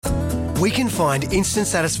We can find instant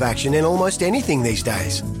satisfaction in almost anything these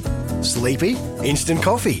days. Sleepy? Instant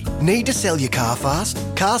coffee. Need to sell your car fast?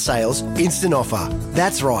 Car sales, instant offer.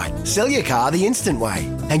 That's right, sell your car the instant way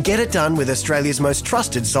and get it done with Australia's most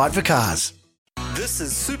trusted site for cars. This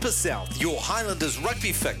is Super South, your Highlanders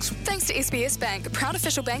rugby fix. Thanks to SBS Bank, proud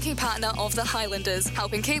official banking partner of the Highlanders,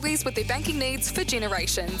 helping Kiwis with their banking needs for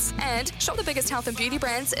generations. And shop the biggest health and beauty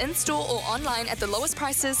brands in-store or online at the lowest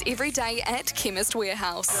prices every day at Chemist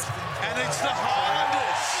Warehouse. And it's the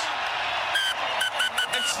Highlanders.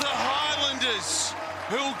 It's the Highlanders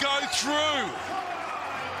who'll go through.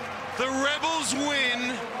 The Rebels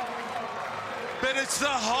win, but it's the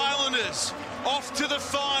Highlanders off to the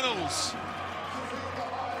finals.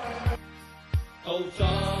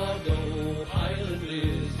 Otago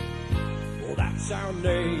Highlanders, oh that's our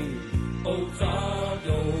name.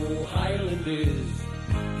 Otago Highlanders,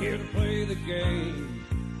 here to play the game.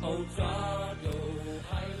 Otago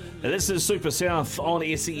Highlanders. This is Super South on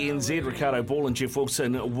SENZ. Ricardo Ball and Jeff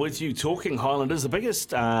Wilson with you talking Highlanders. The biggest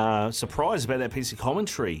surprise about that piece of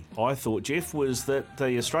commentary, I thought, Jeff, was that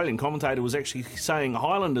the Australian commentator was actually saying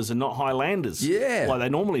Highlanders and not Highlanders. Yeah. Like they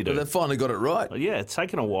normally do. But they finally got it right. Yeah, it's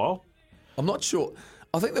taken a while. I'm not sure.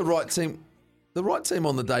 I think the right team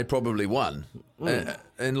on the day probably won.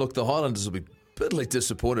 And look, the Highlanders will be bitterly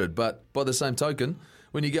disappointed. But by the same token,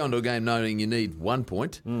 when you go into a game knowing you need 1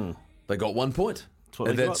 point, they got 1 point.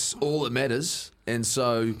 And that's all that matters. And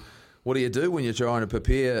so what do when you're trying to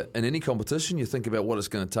prepare in any competition? You think about what it's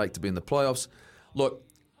going to take to be in the playoffs. Look,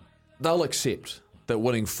 they'll accept that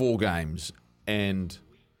winning 4 games and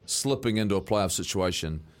slipping into a playoff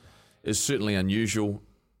situation is certainly unusual,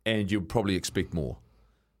 and you'll probably expect more.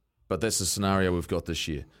 But that's the scenario we've got this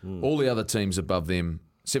year. All the other teams above them,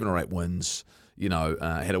 7 or 8 wins,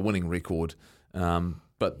 had a winning record.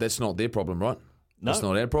 But that's not their problem, right? No. That's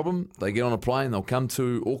not our problem. They get on a plane, they'll come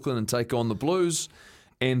to Auckland and take on the Blues,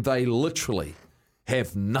 and they literally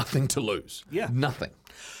have nothing to lose. Yeah. Nothing.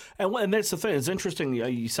 And that's the thing. It's interesting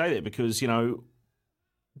you say that because,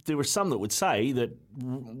 there are some that would say that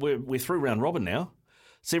we're through round robin now.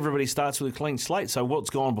 So everybody starts with a clean slate. So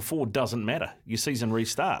what's gone before doesn't matter. Your season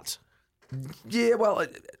restarts. Yeah, well,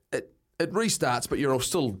 it restarts, but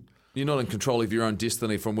you're not in control of your own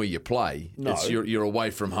destiny from where you play. No. You're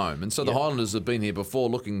away from home. And so the Highlanders have been here before,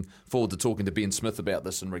 looking forward to talking to Ben Smith about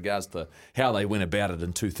this in regards to how they went about it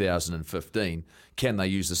in 2015. Can they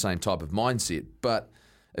use the same type of mindset? But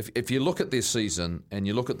if you look at their season and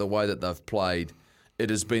you look at the way that they've played,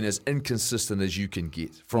 it has been as inconsistent as you can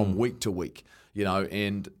get from week to week.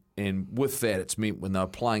 And with that, it's meant when they were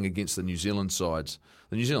playing against the New Zealand sides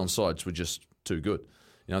were just too good.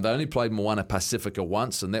 They only played Moana Pacifica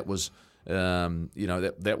once, and that was,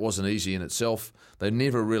 that wasn't easy in itself. They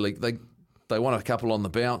never really they won a couple on the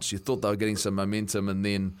bounce. You thought they were getting some momentum, and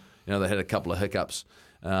then they had a couple of hiccups.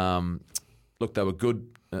 Look, they were good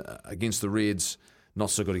against the Reds, not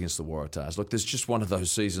so good against the Waratahs. Look, there's just one of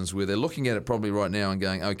those seasons where they're looking at it probably right now and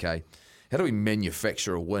going, okay, how do we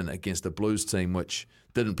manufacture a win against a Blues team which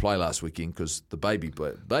didn't play last weekend because the baby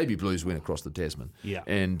Blues went across the Tasman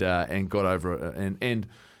and got over it. And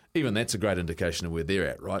even that's a great indication of where they're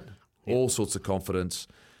at, right? Yep. All sorts of confidence.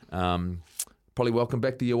 Probably welcome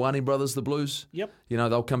back the Ioane brothers, the Blues. Yep.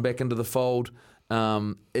 They'll come back into the fold.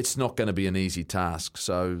 It's not going to be an easy task.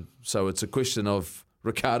 So it's a question of,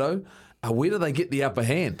 Ricardo, where do they get the upper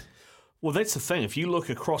hand? Well, that's the thing. If you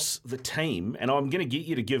look across the team, and I'm going to get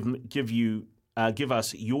you to give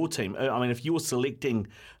us your team. If you're selecting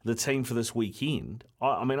the team for this weekend,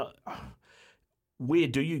 where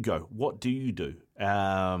do you go? What do you do?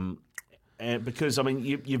 Because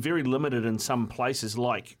you're very limited in some places.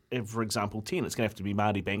 Like, for example, 10. It's going to have to be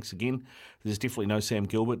Marty Banks again. There's definitely no Sam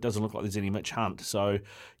Gilbert. Doesn't look like there's any Mitch Hunt. So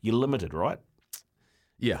you're limited, right?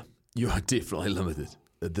 Yeah, you are definitely limited.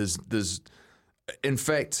 There's, in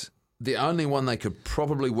fact, the only one they could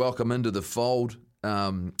probably welcome into the fold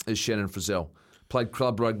is Shannon Frizzell. Played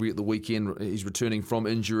club rugby at the weekend. He's returning from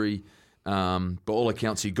injury. By all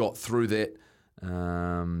accounts, he got through that.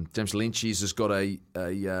 James Lynchies has got a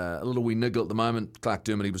little wee niggle at the moment. Clark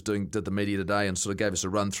Dermody did the media today and sort of gave us a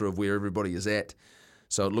run through of where everybody is at.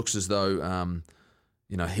 So it looks as though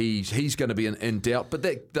he's going to be in doubt. But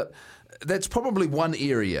that's probably one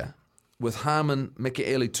area with Harmon,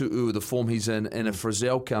 Mikaeli Tu'u, the form he's in, and if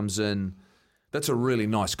Frizzell comes in, that's a really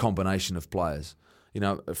nice combination of players.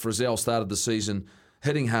 Frizzell started the season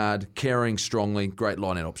hitting hard, carrying strongly, great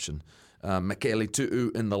line-out option. Mikaeli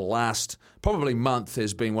Tu'u in the last probably month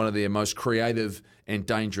has been one of their most creative and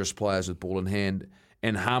dangerous players with ball in hand.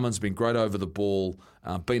 And Harmon's been great over the ball,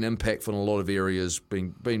 been impactful in a lot of areas,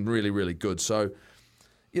 been really, really good. So,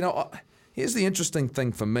 Here's the interesting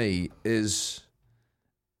thing for me is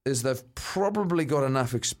they've probably got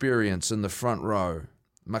enough experience in the front row.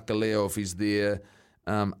 Makaleo, if he's there,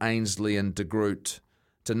 Ainsley and De Groot,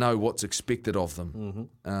 to know what's expected of them.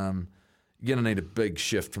 You're going to need a big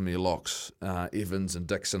shift from your locks, Evans and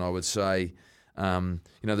Dixon, I would say. There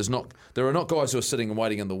are not guys who are sitting and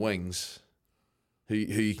waiting in the wings who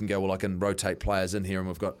you can go, well, I can rotate players in here, and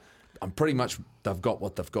they've got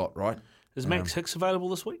what they've got, right? Is Max Hicks available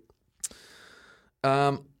this week?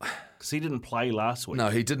 Because he didn't play last week. No,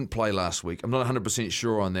 he didn't play last week. I'm not 100%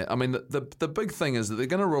 sure on that. I mean, the big thing is that they're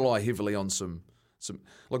going to rely heavily on some.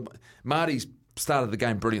 Look, Marty's started the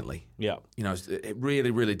game brilliantly. Yeah. It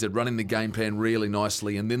really, really did, running the game plan really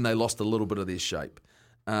nicely, and then they lost a little bit of their shape.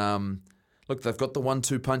 Look, they've got the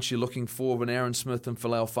 1-2 punch you're looking for when Aaron Smith and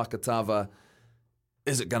Folau Fakatava.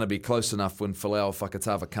 Is it going to be close enough when Folau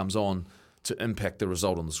Fakatava comes on to impact the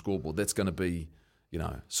result on the scoreboard? That's going to be,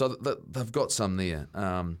 so they've got some there.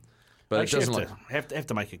 But it doesn't have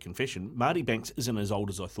to make a confession. Marty Banks isn't as old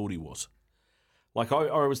as I thought he was. Like,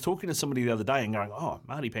 I was talking to somebody the other day and going,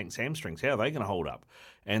 Marty Banks' hamstrings, how are they going to hold up?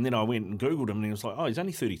 And then I went and Googled him and he was like, he's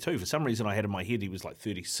only 32. For some reason I had in my head he was like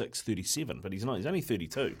 36, 37, but he's not. He's only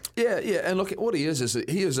 32. Yeah, and look, what he is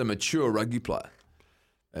he is a mature rugby player.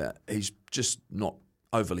 He's just not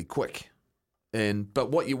overly quick.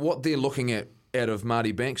 But what they're looking at out of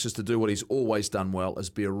Marty Banks is to do what he's always done well, is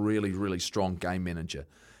be a really, really strong game manager.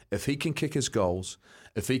 If he can kick his goals,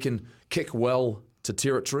 if he can kick well to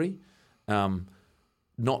territory,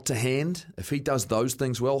 not to hand, if he does those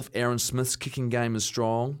things well, if Aaron Smith's kicking game is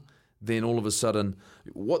strong, then all of a sudden,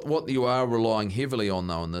 what you are relying heavily on,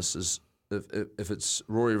 though, in this is if it's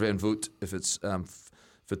Rory Van Voot, if it's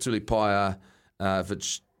Fatuli Paia, if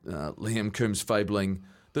it's Liam Coombs-Fabling,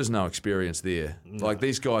 there's no experience there. No. Like,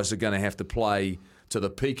 these guys are going to have to play to the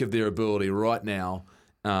peak of their ability right now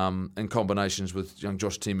in combinations with young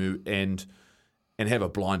Josh Timu and have a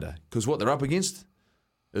blinder. Because what they're up against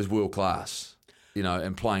is world class,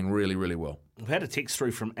 and playing really, really well. I've had a text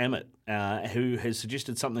through from Amit who has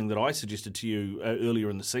suggested something that I suggested to you earlier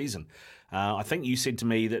in the season. I think you said to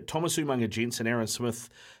me that Thomas Umaga-Jensen, Aaron Smith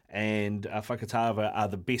and Fakatava are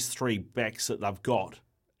the best three backs that they've got.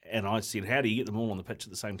 And I said, how do you get them all on the pitch at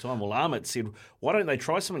the same time? Well, Amit said, why don't they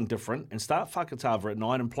try something different and start Fakatava at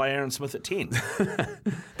 9 and play Aaron Smith at 10?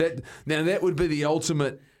 That would be the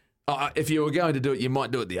ultimate. If you were going to do it, you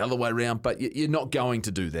might do it the other way around, but you're not going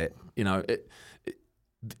to do that.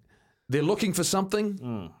 They're looking for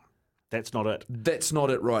something. That's not it. That's not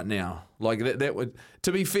it right now. Like that would.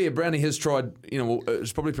 To be fair, Brownie has tried.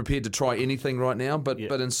 Is probably prepared to try anything right now. But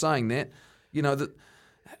in saying that,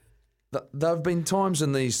 there have been times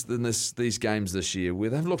in these games this year where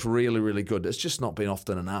they've looked really, really good. It's just not been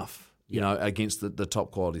often enough, against the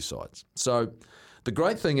top quality sides. So the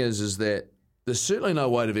great thing is that there's certainly no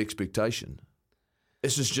weight of expectation.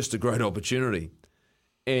 This is just a great opportunity.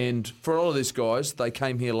 And for all of these guys, they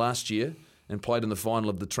came here last year and played in the final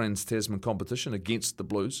of the Trans-Tasman competition against the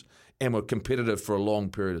Blues and were competitive for a long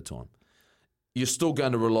period of time. You're still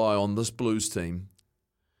going to rely on this Blues team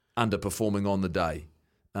underperforming on the day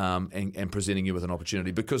and presenting you with an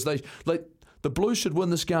opportunity, because the Blues should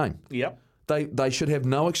win this game. Yep. They should have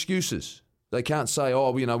no excuses. They can't say,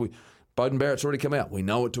 Beauden Barrett's already come out. We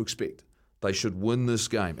know what to expect. They should win this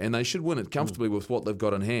game, and they should win it comfortably with what they've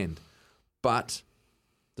got in hand. But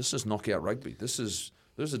this is knockout rugby. There's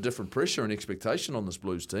a different pressure and expectation on this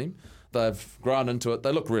Blues team. They've grown into it.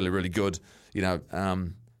 They look really, really good.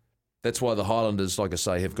 That's why the Highlanders, like I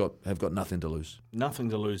say, have got nothing to lose. Nothing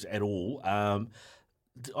to lose at all. I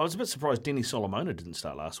was a bit surprised Denny Solomona didn't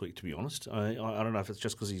start last week, to be honest. I don't know if it's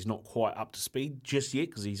just because he's not quite up to speed just yet,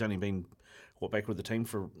 because he's only been back with the team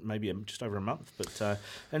for maybe just over a month. But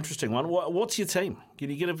interesting one. What's your team? Can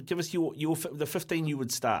you give us the 15 you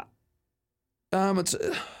would start?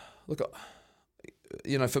 Look,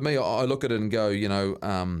 for me, I look at it and go,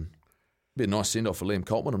 be a nice send off for Liam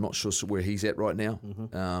Coltman. I'm not sure where he's at right now,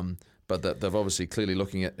 but they've obviously clearly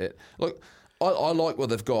looking at it. Look, I like what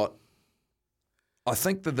they've got. I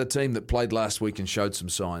think that the team that played last week and showed some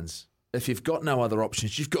signs. If you've got no other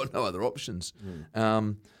options, you've got no other options.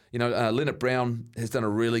 Leonard Brown has done a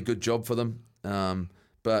really good job for them,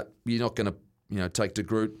 but you're not going to, take De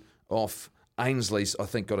Groot off. Ainsley's, I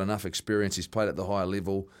think, got enough experience. He's played at the higher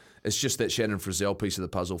level. It's just that Shannon Frizzell piece of the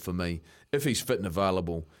puzzle for me. If he's fit and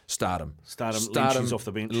available, start him. Lynchy's off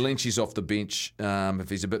the bench. Lynchy's off the bench if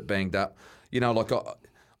he's a bit banged up.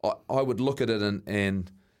 I would look at it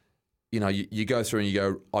and you go through and you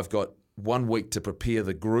go, I've got 1 week to prepare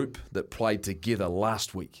the group that played together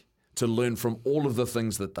last week to learn from all of the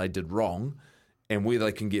things that they did wrong and where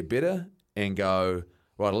they can get better and go,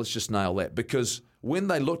 right, let's just nail that. Because when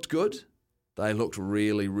they looked good, they looked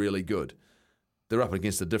really, really good. They're up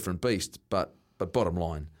against a different beast, but bottom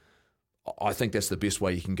line, I think that's the best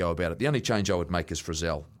way you can go about it. The only change I would make is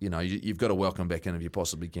Frizzell. You've got to welcome back in if you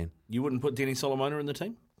possibly can. You wouldn't put Denny Solomona in the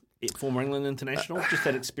team? Former England international? Just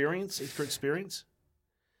that experience, extra experience?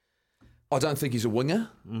 I don't think he's a winger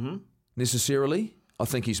necessarily. I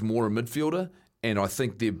think he's more a midfielder, and I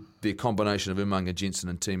think their combination of Umaga Jensen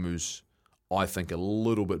and Timu's, I think, a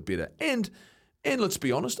little bit better. And let's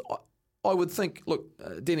be honest, I would think, look,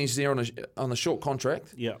 Denny's there on a short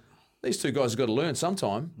contract. Yeah. These two guys have got to learn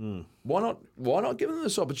sometime. Why not give them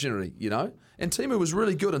this opportunity, And Timu was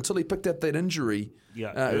really good until he picked up that injury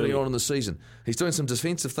early on in the season. He's doing some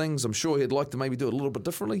defensive things. I'm sure he'd like to maybe do it a little bit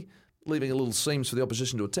differently, leaving a little seams for the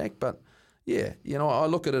opposition to attack. But, yeah, I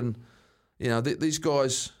look at it and, these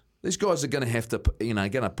guys are going to have to, going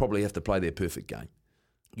to probably have to play their perfect game.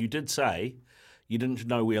 You did say you didn't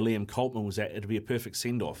know where Liam Coltman was at. It'd be a perfect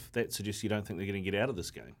send-off. That suggests you don't think they're going to get out of this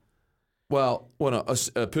game. Well,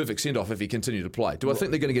 a perfect send-off if he continued to play. Do I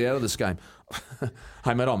think they're going to get out of this game?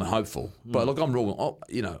 Hey, mate, I'm hopeful. But look, I'm wrong.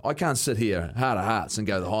 I can't sit here heart of hearts and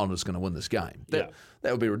go the Highlanders are going to win this game. That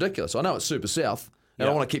would be ridiculous. I know it's Super South, and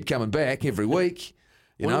I want to keep coming back every week.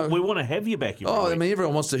 We want to have you back every week. I mean,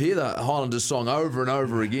 everyone wants to hear the Highlanders song over and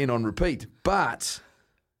over again on repeat. But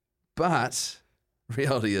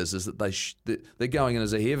reality is that they're going in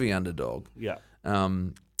as a heavy underdog. Yeah.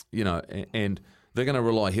 And they're going to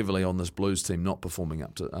rely heavily on this Blues team not performing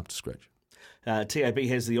up to scratch. TAB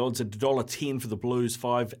has the odds at $1.10 for the Blues,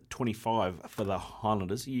 $5.25 for the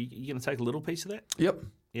Highlanders. You going to take a little piece of that? Yep.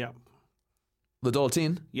 Yeah. The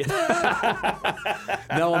 $1.10? Yeah.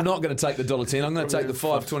 No, I'm not going to take the $1.10. I'm going to take the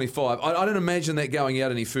 $5.25. I don't imagine that going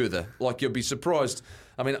out any further. Like, you'll be surprised.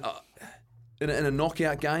 I mean, in a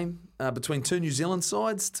knockout game between two New Zealand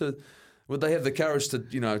sides, would they have the courage to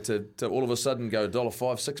all of a sudden go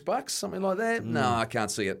 $1.05, $6, something like that? No, I can't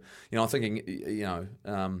see it. I'm thinking,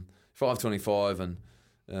 $5.25 and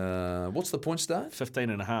what's the point start?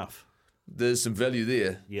 15.5. There's some value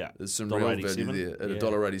there. Yeah. There's some real value there at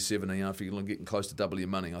 $1.87. If you're getting close to double your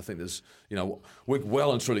money, I think there's, we're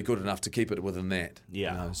well and truly good enough to keep it within that.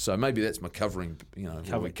 Yeah. So maybe that's my covering,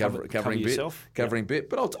 covering bet. Yourself. Covering bet.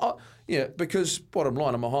 But because bottom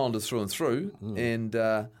line, I'm a Highlander through and through, and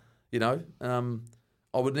I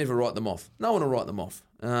would never write them off. No one will write them off.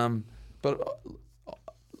 But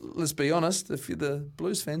let's be honest, if you're the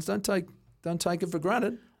Blues fans, don't take it for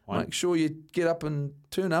granted. Make sure you get up and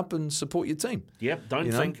turn up and support your team. Yep,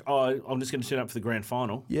 don't think, I'm just going to turn up for the grand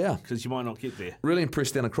final. Yeah. Because you might not get there. Really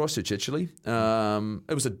impressed down at Christchurch, actually.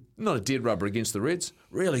 It was not a dead rubber against the Reds.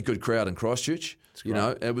 Really good crowd in Christchurch.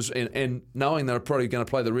 It was, and knowing they were probably going to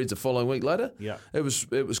play the Reds the following week later. Yeah. It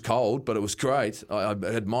was cold, but it was great. I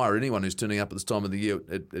admire anyone who's turning up at this time of the year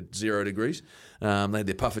at 0 degrees. They had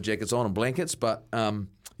their puffer jackets on and blankets, but I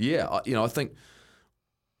think,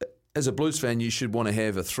 as a Blues fan, you should want to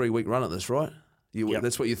have a 3-week run at this, right?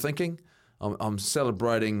 That's what you're thinking? I'm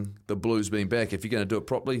celebrating the Blues being back. If you're going to do it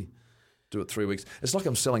properly, do it 3 weeks. It's like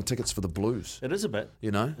I'm selling tickets for the Blues. It is a bit.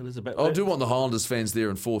 It is a bit. I do want the Highlanders fans there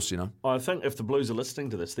in force, I think if the Blues are listening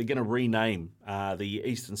to this, they're going to rename the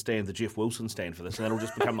Eastern Stand the Jeff Wilson Stand for this, and that'll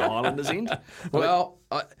just become the Highlanders end. Well,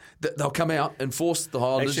 they'll come out and force the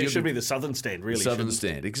Highlanders. Actually, it should be the Southern Stand, really. Southern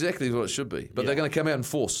Stand, exactly what it should be. But they're going to come out and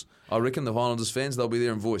force. I reckon the Highlanders fans, they'll be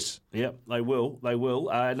there in voice. Yep, they will. They will.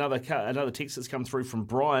 Another text that's come through from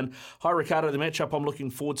Brian. Hi, Ricardo. The matchup I'm looking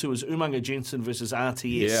forward to is Umaga Jensen versus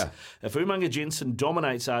RTS. Yeah. If Umaga Jensen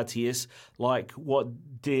dominates RTS like what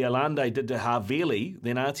De Allende did to Havili,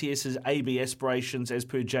 then RTS's AB aspirations, as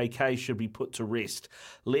per JK, should be put to rest.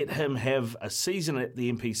 Let him have a season at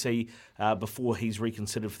the NPC before he's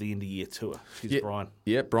reconsidered for the end of year tour. Here's Brian.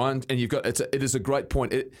 Yeah, Brian, and it is a great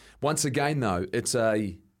point. Once again, though, it's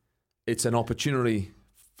an opportunity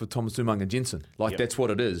for Thomas Umaga Jensen. That's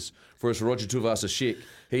what it is. Whereas for Roger Tuivasa-Sheck,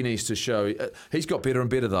 he needs to show. He's got better and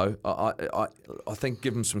better, though. I think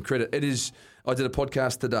give him some credit. It is. I did a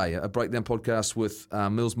podcast today, a breakdown podcast with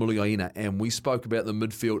Mills Muliaina, and we spoke about the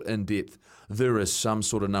midfield in depth. There is some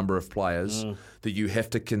sort of number of players that you have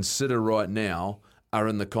to consider right now are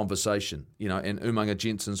in the conversation. And Umaga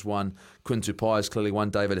Jensen's one, Quinn Tupai's clearly one,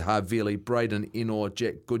 David Havili, Braden Enor,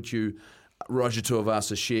 Jack Goodhue, Roger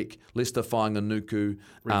Tuivasa-Sheck, Lester Fainganuku,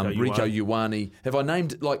 Rico Ioane. Have I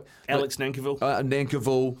named Alex Nankivell?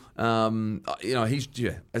 Nankivell. He's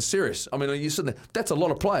it's serious. I mean, you sitting there. That's a lot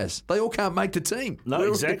of players. They all can't make the team. No,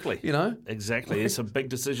 exactly. Exactly. There's some big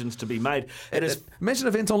decisions to be made. Imagine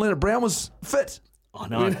if Anton Leonard-Brown was fit. I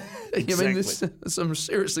know. I mean, there's some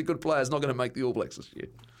seriously good players not going to make the All Blacks this year.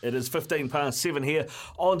 It is 7:15 here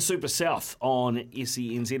on Super South on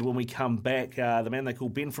SENZ. When we come back, the man they call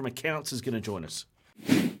Ben from Accounts is going to join us.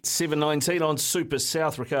 7:19 on Super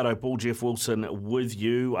South. Ricardo Ball, Jeff Wilson with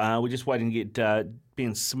you. We're just waiting to get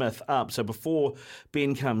Ben Smith up. So before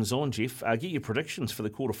Ben comes on, Jeff, get your predictions for the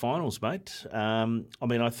quarterfinals, mate. I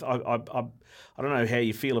mean, I don't know how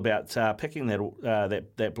you feel about picking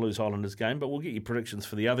that Blues Highlanders game, but we'll get your predictions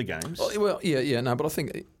for the other games. Well, no, but I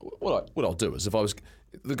think what I'll do is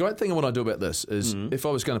the great thing of what I do about this is if I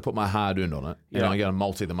was going to put my hard earned on it, and I'm going to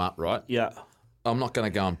multi them up, right? Yeah. I'm not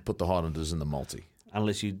going to go and put the Highlanders in the multi.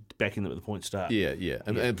 Unless you're backing them at the point start. Yeah.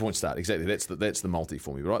 And point start, exactly. That's the multi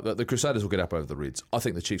for me, right? The Crusaders will get up over the Reds. I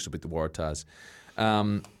think the Chiefs will beat the Waratahs.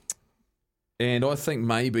 And I think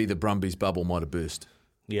maybe the Brumbies bubble might have burst.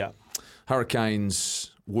 Yeah.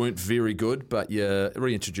 Hurricanes weren't very good, but you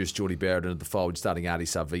reintroduced Geordie Barrett into the fold, starting Ardie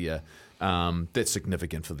Savia. That's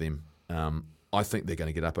significant for them. I think they're going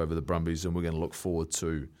to get up over the Brumbies, and we're going to look forward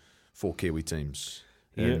to 4 Kiwi teams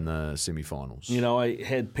in the semi-finals. You know, I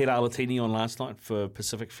had Peter Alatini on last night for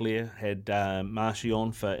Pacific Flair, had Marshy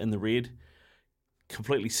on for In the Red,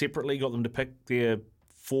 completely separately, got them to pick their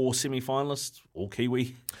 4 semi-finalists, all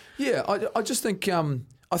Kiwi. Yeah, I just think I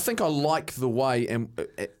like the way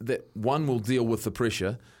that one will deal with the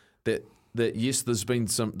pressure that yes,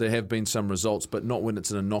 there have been some results, but not when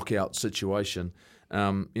it's in a knockout situation.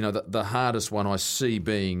 The hardest one I see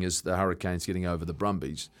being is the Hurricanes getting over the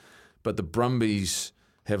Brumbies, but the Brumbies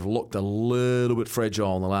have looked a little bit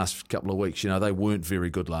fragile in the last couple of weeks. You know, they weren't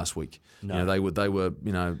very good last week. No. You know, they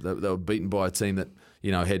were beaten by a team that,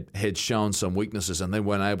 you know, had shown some weaknesses, and they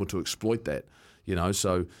weren't able to exploit that. You know,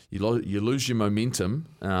 so you lose your momentum,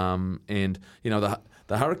 and you know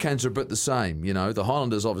the Hurricanes are a bit the same. You know, the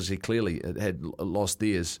Highlanders obviously clearly had lost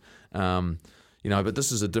theirs. You know, but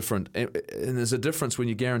this is a different, and there's a difference when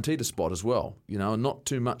you're guaranteed a spot as well. You know, and not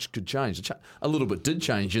too much could change. A little bit did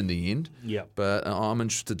change in the end. Yeah. But I'm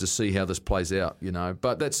interested to see how this plays out. You know,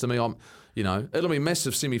 but that's to me, it'll be a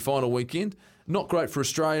massive semi-final weekend. Not great for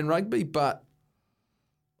Australian rugby, but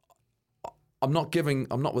I'm not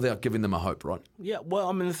without giving them a hope, right? Yeah. Well,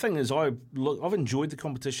 I mean, the thing is, I've enjoyed the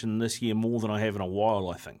competition this year more than I have in a while,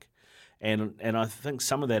 I think, and I think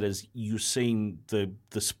some of that is you're seeing the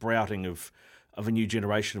sprouting of a new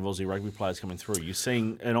generation of Aussie rugby players coming through. You're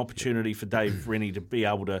seeing an opportunity for Dave Rennie to be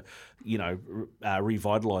able to,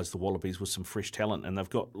 revitalise the Wallabies with some fresh talent, and they've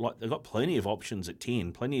got plenty of options at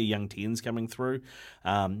 10, plenty of young 10s coming through.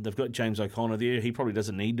 They've got James O'Connor there. He probably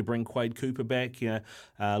doesn't need to bring Quade Cooper back.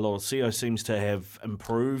 Lolosio seems to have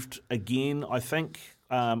improved again, I think.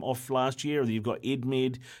 Off last year, you've got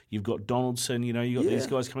Edmed, you've got Donaldson. You know, you've got these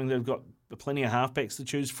guys coming. They've got plenty of halfbacks to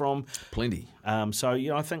choose from. Plenty. So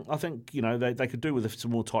I think they could do with some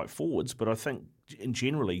more tight forwards, but I think,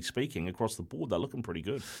 generally speaking, across the board, they're looking pretty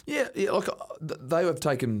good. Yeah. Look, they have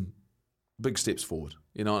taken big steps forward.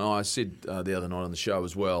 You know, and I said the other night on the show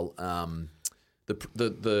as well.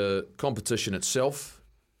 The competition itself,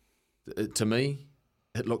 to me,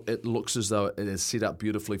 it looks as though it is set up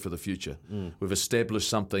beautifully for the future. We've established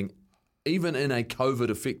something. Even in a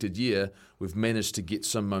COVID-affected year, we've managed to get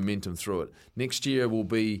some momentum through it. Next year will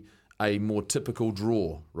be a more typical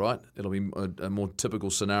draw, right? It'll be a more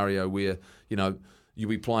typical scenario where, you'll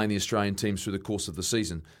be playing the Australian teams through the course of the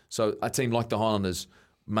season. So a team like the Highlanders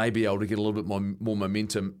may be able to get a little bit more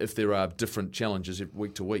momentum if there are different challenges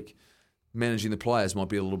week to week. Managing the players might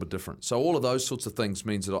be a little bit different. So all of those sorts of things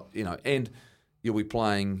means that, and you'll be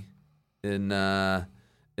playing in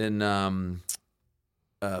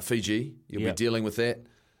Fiji. You'll be dealing with that.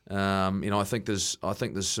 I think there's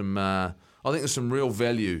some real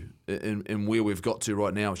value in where we've got to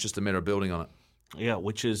right now. It's just a matter of building on it. Yeah,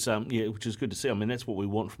 which is good to see. I mean, that's what we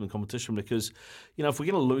want from the competition because, if we're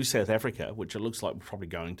going to lose South Africa, which it looks like we're probably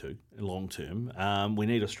going to long term, we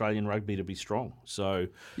need Australian rugby to be strong. So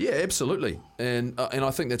yeah, absolutely, and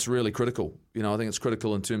I think that's really critical. I think it's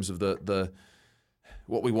critical in terms of the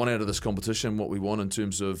what we want out of this competition, what we want in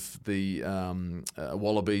terms of the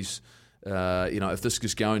Wallabies. If this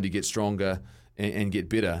is going to get stronger and get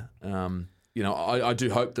better, I do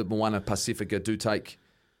hope that Moana Pacifica do take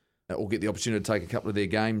or get the opportunity to take a couple of their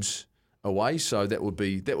games away. So that would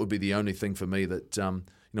be the only thing for me that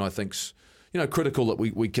I think's critical that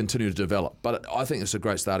we continue to develop. But I think it's a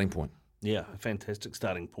great starting point. Yeah, a fantastic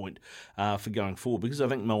starting point for going forward because I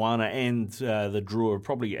think Moana and the Drua are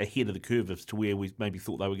probably ahead of the curve as to where we maybe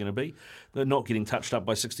thought they were going to be. They're not getting touched up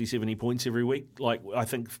by 60, 70 points every week like I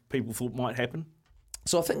think people thought might happen.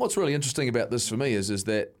 So I think what's really interesting about this for me is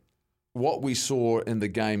that what we saw in the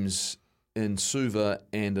games in Suva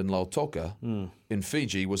and in Lautoka in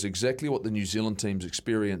Fiji was exactly what the New Zealand teams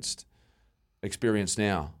experienced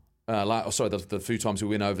now. The few times we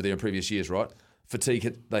went over there in previous years, right?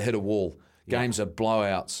 Fatigue, they hit a wall. Games are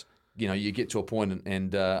blowouts. You get to a point,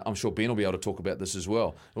 and I'm sure Ben will be able to talk about this as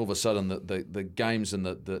well. All of a sudden, the games and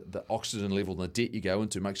the oxygen level and the debt you go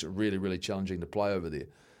into makes it really, really challenging to play over there.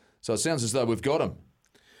 So it sounds as though we've got him.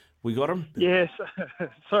 We got him? Yes.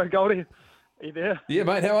 Sorry, Goldie. Are you there? Yeah,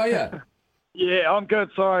 mate. How are you? Yeah, I'm good.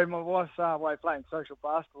 Sorry, my wife's away playing social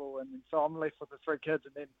basketball, and so I'm left with the 3 kids.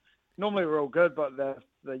 And then normally we're all good, but the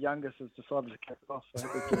youngest has decided to kick it off.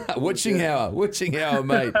 So Witching hour,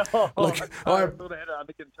 mate. Look, I thought I had it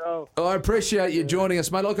under control. I appreciate you joining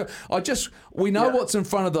us, mate. Look, we know what's in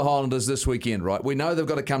front of the Highlanders this weekend, right? We know they've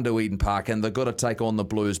got to come to Eden Park and they've got to take on the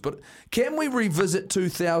Blues. But can we revisit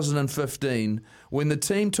 2015 when the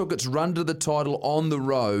team took its run to the title on the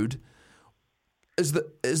road? Is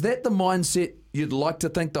that the mindset you'd like to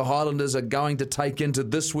think the Highlanders are going to take into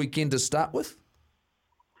this weekend to start with?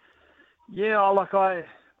 Yeah, I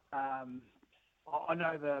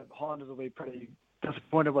know the Highlanders will be pretty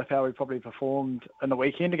disappointed with how we probably performed in the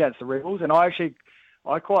weekend against the Rebels, and I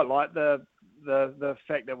quite like the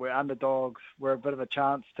fact that we're underdogs. We're a bit of a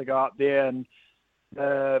chance to go up there, and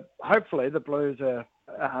hopefully the Blues are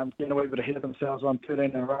getting a wee bit ahead of themselves on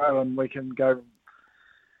 13 in a row, and we can go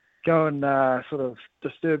and sort of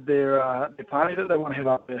disturb their party that they want to have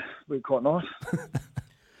up there. We're quite nice.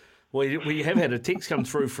 Well, we have had a text come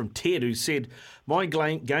through from Ted who said, my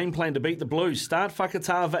game plan to beat the Blues, start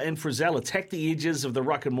Fakatava and Frizzell, attack the edges of the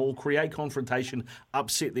ruck and maul, create confrontation,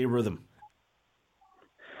 upset their rhythm.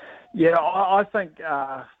 Yeah, I think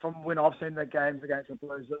from when I've seen the games against the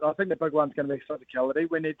Blues, I think the big one's going to be physicality.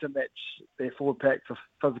 We need to match their forward pack for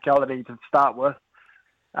physicality to start with,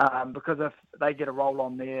 because if they get a roll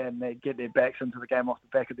on there and they get their backs into the game off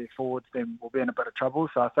the back of their forwards, then we'll be in a bit of trouble.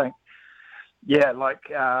 So I think,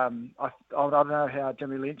 I don't know how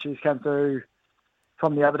Jimmy Lynch's came through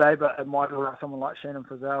from the other day, but it might allow someone like Shannon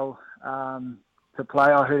Frizzell to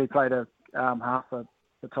play. I heard he played a half for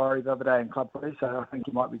Tory the other day in club footy, so I think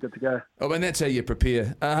he might be good to go. Oh, and that's how you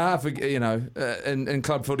prepare. Half, in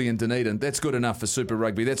club footy in Dunedin, that's good enough for Super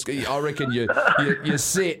Rugby. I reckon you're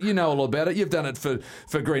set. You know all about it. You've done it for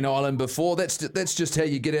Green Island before. That's just how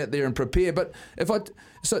you get out there and prepare. But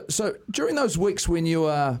so during those weeks when you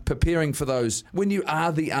are preparing for those, when you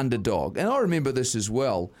are the underdog, and I remember this as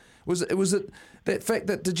well, was it that fact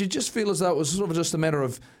that did you just feel as though it was sort of just a matter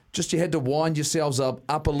of just you had to wind yourselves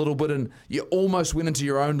up a little bit and you almost went into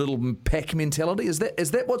your own little pack mentality? Is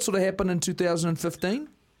that what sort of happened in 2015?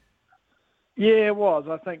 Yeah, it was.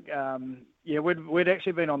 I think, we'd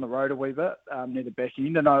actually been on the road a wee bit near the back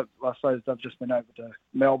end, and I suppose they've just been over to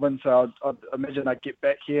Melbourne, so I'd imagine they'd get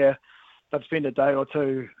back here. They'd spend a day or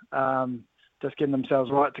two just getting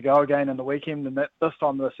themselves right to go again in the weekend, and this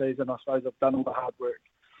time of the season, I suppose they've done all the hard work.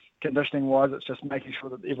 Conditioning-wise, it's just making sure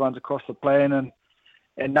that everyone's across the plan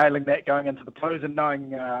and nailing that going into the Blues, and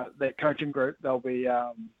knowing that coaching group, they'll be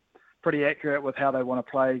pretty accurate with how they want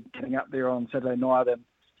to play getting up there on Saturday night.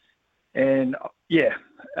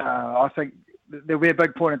 I think there'll be a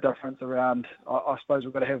big point of difference around, I suppose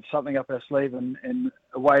we've got to have something up our sleeve in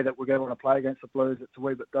a way that we're going to want to play against the Blues. It's a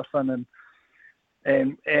wee bit different.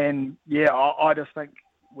 I just think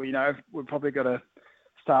we've probably got to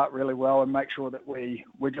start really well and make sure that we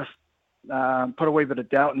just put a wee bit of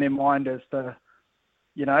doubt in their mind as to,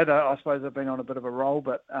 I suppose they've been on a bit of a roll,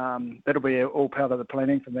 but that'll be all part of the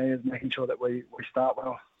planning for me, is making sure that we start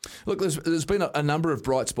well. Look, there's been a number of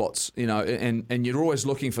bright spots, and you're always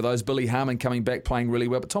looking for those. Billy Harmon coming back playing really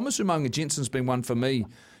well, but Thomas Umaga Jensen's been one for me.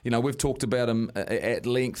 We've talked about him at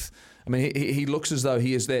length. I mean, he looks as though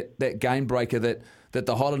he is that game breaker that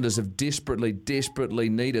the Highlanders have desperately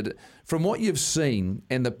needed. From what you've seen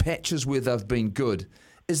and the patches where they've been good,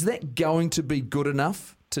 is that going to be good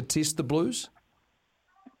enough to test the Blues?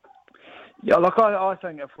 Yeah, look, I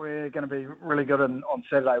think if we're going to be really good on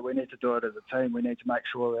Saturday, we need to do it as a team. We need to make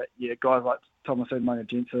sure that, guys like Thomas Umaga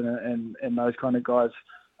Jensen and those kind of guys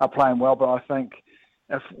are playing well. But I think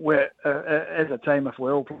if we're, as a team, if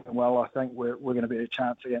we're all playing well, I think we're going to be a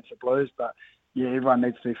chance against the Blues. But, everyone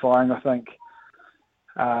needs to be firing. I think,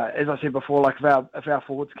 as I said before, like if our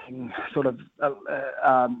forwards can sort of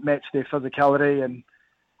match their physicality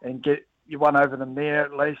and get you one over them there,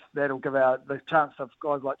 at least that'll give the chance of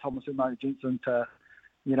guys like Thomas Umaga Jensen to,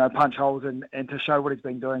 punch holes and to show what he's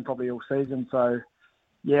been doing probably all season. So,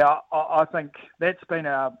 I think that's been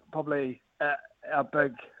our big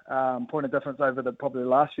point of difference over the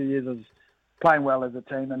last few years, is playing well as a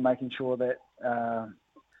team and making sure that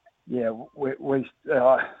I know it's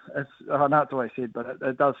always said, but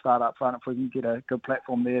it does start up front. If we can get a good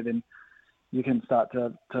platform there, then you can start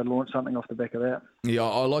to launch something off the back of that. Yeah,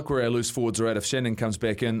 I like where our loose forwards are at. If Shannon comes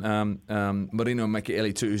back in, Marino and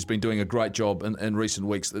Mikaeli too, who's been doing a great job in recent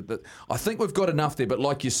weeks. I think we've got enough there, but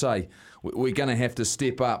like you say, we're going to have to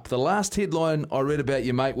step up. The last headline I read about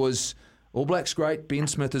you, mate, was All Blacks great Ben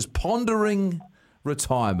Smith is pondering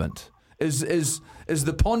retirement. Is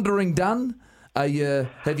the pondering done? Are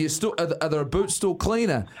the boots still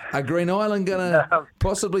cleaner? Are Green Island going to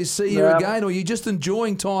possibly see you again, or are you just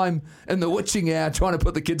enjoying time in the witching hour trying to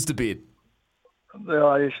put the kids to bed?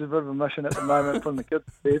 Yeah, it's a bit of a mission at the moment from the kids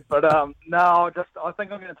to bed, but no, I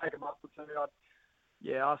think I'm going to take a month or two.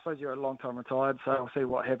 I suppose you're a long time retired, so I'll see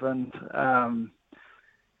what happens. I've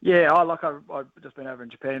just been over in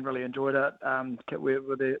Japan, really enjoyed it. I was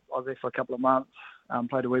there for a couple of months,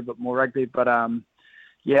 played a wee bit more rugby, but I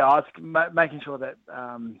was making sure that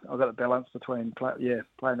I've got a balance between playing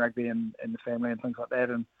rugby and the family and things like that.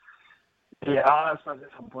 And I suppose at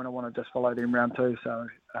some point I want to just follow them round too. So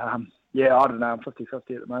I don't know. I'm 50-50 at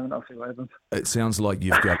the moment. I'll see what happens. It sounds like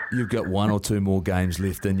you've got one or two more games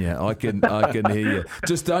left in you. I can hear you.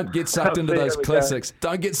 Just don't get sucked into those classics.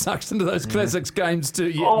 Don't get sucked into those classics games too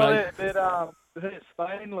yet, mate. That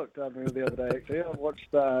Spain looked over the other day. Actually, I watched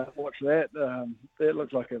that. It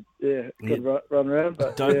looked like a good run around.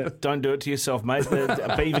 But don't do it to yourself, mate.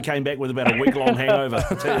 The Beaver came back with about a week-long hangover.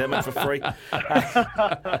 I'll tell you that much for free.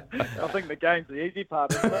 I think the game's the easy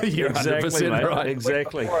part, isn't it? You're exactly, mate. Right.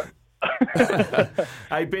 Exactly.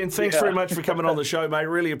 Hey, Ben, thanks very much for coming on the show, mate.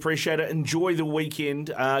 Really appreciate it. Enjoy the weekend.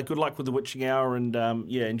 Good luck with the witching hour, and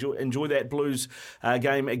enjoy that Blues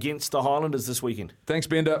game against the Highlanders this weekend. Thanks,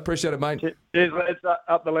 Bender. Appreciate it, mate. Cheers, lads.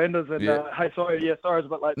 Up the Landers. And hey, sorry, it's a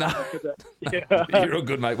bit late. No. You're all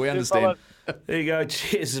good, mate. We understand. There you go.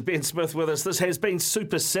 Cheers, Ben Smith with us. This has been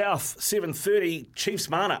Super South 7:30. Chiefs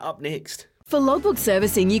Mana up next. For logbook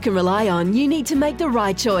servicing you can rely on, you need to make the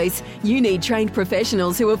right choice. You need trained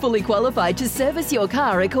professionals who are fully qualified to service your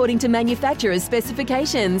car according to manufacturer's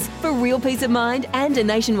specifications. For real peace of mind and a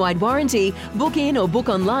nationwide warranty, book in or book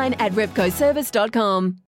online at repcoservice.com.